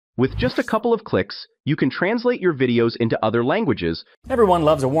With just a couple of clicks, you can translate your videos into other languages. Everyone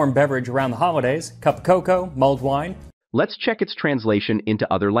loves a warm beverage around the holidays. Cup of cocoa, mulled wine. Let's check its translation into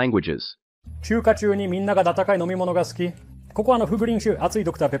other languages. 休暇中にみんなが温かい飲み物が好き。ココアのフグリン酒熱い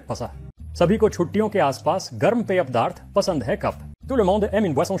दुखता Peppa सा। सभी को छुट्टियों के आसपास गर्म पेय पदार्थ पसंद है cup. Tout le monde aime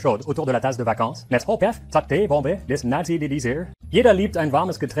une boisson chaude autour de la tasse de vacances. Net Hopef, Tatte, Bombe, des Nazi de Désir. Jeder liebt ein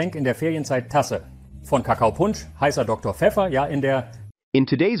warmes Getränk in der Ferienzeit Tasse. Von Kakaopunsch, heißer Dr. Pfeffer, ja in der... In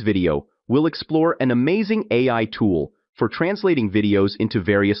today's video, we'll explore an amazing AI tool for translating videos into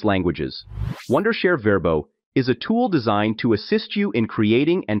various languages. Wondershare Virbo is a tool designed to assist you in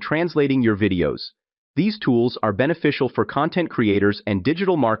creating and translating your videos. These tools are beneficial for content creators and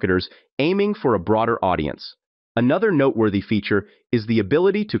digital marketers aiming for a broader audience. Another noteworthy feature is the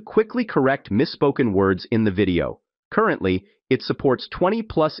ability to quickly correct misspoken words in the video. Currently, it supports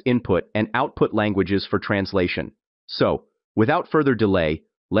 20+ input and output languages for translation. So, without further delay,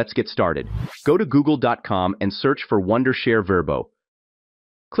 let's get started. Go to google.com and search for Wondershare Virbo.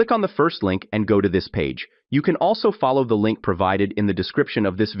 Click on the first link and go to this page. You can also follow the link provided in the description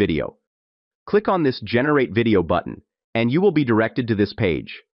of this video. Click on this Generate Video button, and you will be directed to this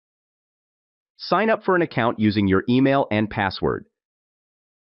page. Sign up for an account using your email and password.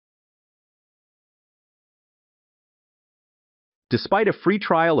 Despite a free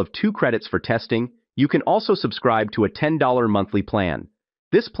trial of 2 credits for testing, you can also subscribe to a $10 monthly plan.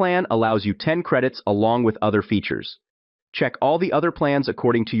 This plan allows you 10 credits along with other features. Check all the other plans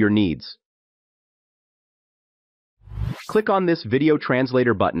according to your needs. Click on this Video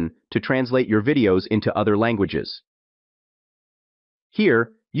Translator button to translate your videos into other languages.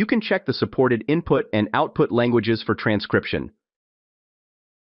 Here, you can check the supported input and output languages for transcription.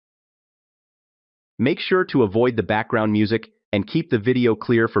 Make sure to avoid the background music and keep the video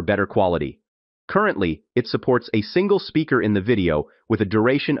clear for better quality. Currently, it supports a single speaker in the video with a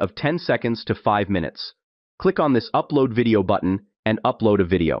duration of 10 seconds to 5 minutes. Click on this Upload Video button and upload a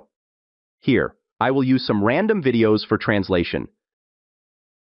video. Here, I will use some random videos for translation.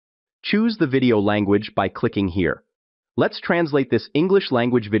 Choose the video language by clicking here. Let's translate this English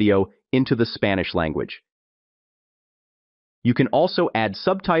language video into the Spanish language. You can also add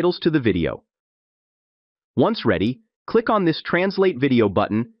subtitles to the video. Once ready, click on this Translate Video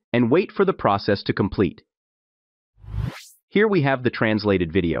button and wait for the process to complete. Here we have the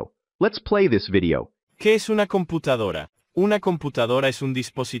translated video. Let's play this video. ¿Qué es una computadora? Una computadora es un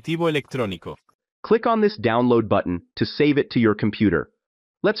dispositivo electrónico. Click on this Download button to save it to your computer.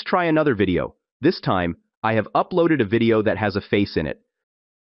 Let's try another video. This time, I have uploaded a video that has a face in it.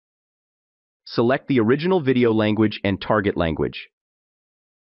 Select the original video language and target language.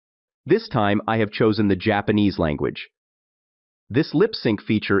 This time, I have chosen the Japanese language. This lip sync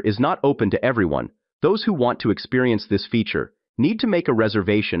feature is not open to everyone. Those who want to experience this feature need to make a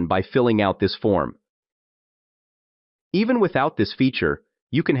reservation by filling out this form. Even without this feature,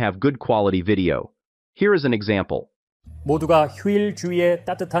 you can have good quality video. Here is an example. 모두가 휴일 주위에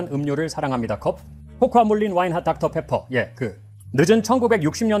따뜻한 음료를 사랑합니다. 컵. 코코아 물린 와인 핫 닥터 페퍼. 늦은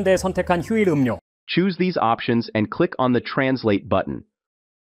 1960년대에 선택한 휴일 음료. Choose these options and click on the Translate button.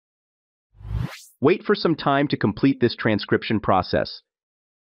 Wait for some time to complete this transcription process.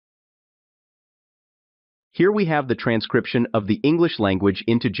 Here we have the transcription of the English language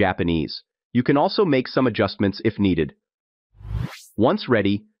into Japanese. You can also make some adjustments if needed. Once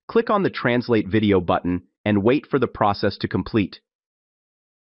ready, click on the Translate Video button and wait for the process to complete.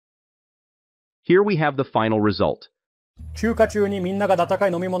 Here we have the final result. 休暇中にみんなが温か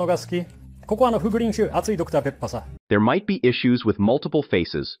い飲み物が好き。ココアのフグリン酒熱いドクターペッパーさ。There might be issues with multiple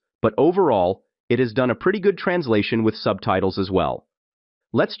faces, but overall, it has done a pretty good translation with subtitles as well.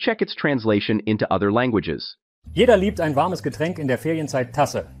 Let's check its translation into other languages. Jeder liebt ein warmes Getränk in der Ferienzeit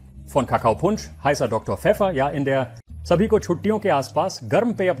Tasse. Von Kakaopunsch, heißer Dr. Pfeffer, ja in der... सभी को छुट्टियों के आसपास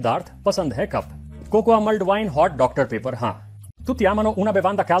गर्म पेय पदार्थ पसंद है cup. Cocoa mulled wine hot Dr. Pepper, Tutti amano una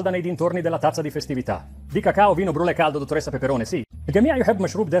bevanda calda nei dintorni della tazza di festività. Di cacao vino brulee caldo dottoressa Peperone sì. الجميع يحب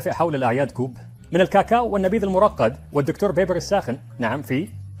مشروب دافئ حول الأعياد كوب. من الكاكاو والنبيذ المرقد والدكتور بيبر الساخن. نعم في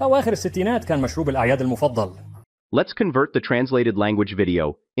أواخر الستينات كان مشروب الأعياد المفضل. Let's convert the translated language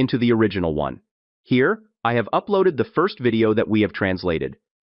video into the original one. Here, I have uploaded the first video that we have translated.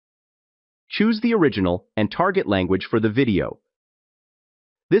 Choose the original and target language for the video.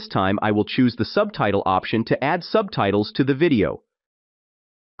 This time, I will choose the subtitle option to add subtitles to the video.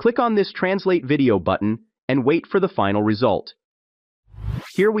 Click on this Translate Video button and wait for the final result.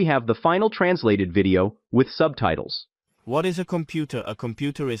 Here we have the final translated video with subtitles. What is a computer? A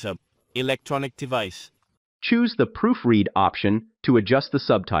computer is an electronic device. Choose the Proofread option to adjust the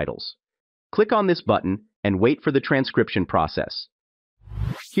subtitles. Click on this button and wait for the transcription process.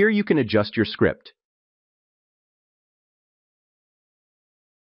 Here you can adjust your script.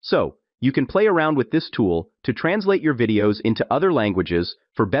 So, you can play around with this tool to translate your videos into other languages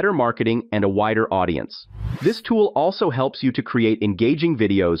for better marketing and a wider audience. This tool also helps you to create engaging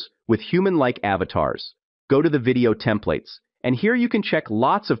videos with human-like avatars. Go to the video templates, and here you can check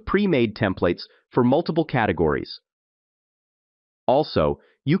lots of pre-made templates for multiple categories. Also,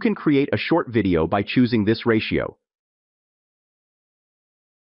 you can create a short video by choosing this ratio.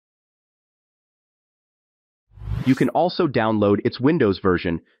 You can also download its Windows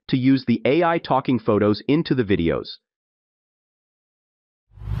version to use the AI talking photos into the videos.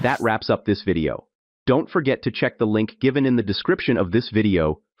 That wraps up this video. Don't forget to check the link given in the description of this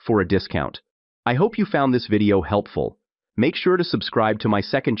video for a discount. I hope you found this video helpful. Make sure to subscribe to my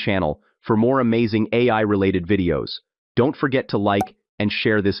second channel for more amazing AI-related videos. Don't forget to like and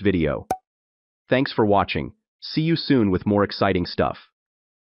share this video. Thanks for watching. See you soon with more exciting stuff.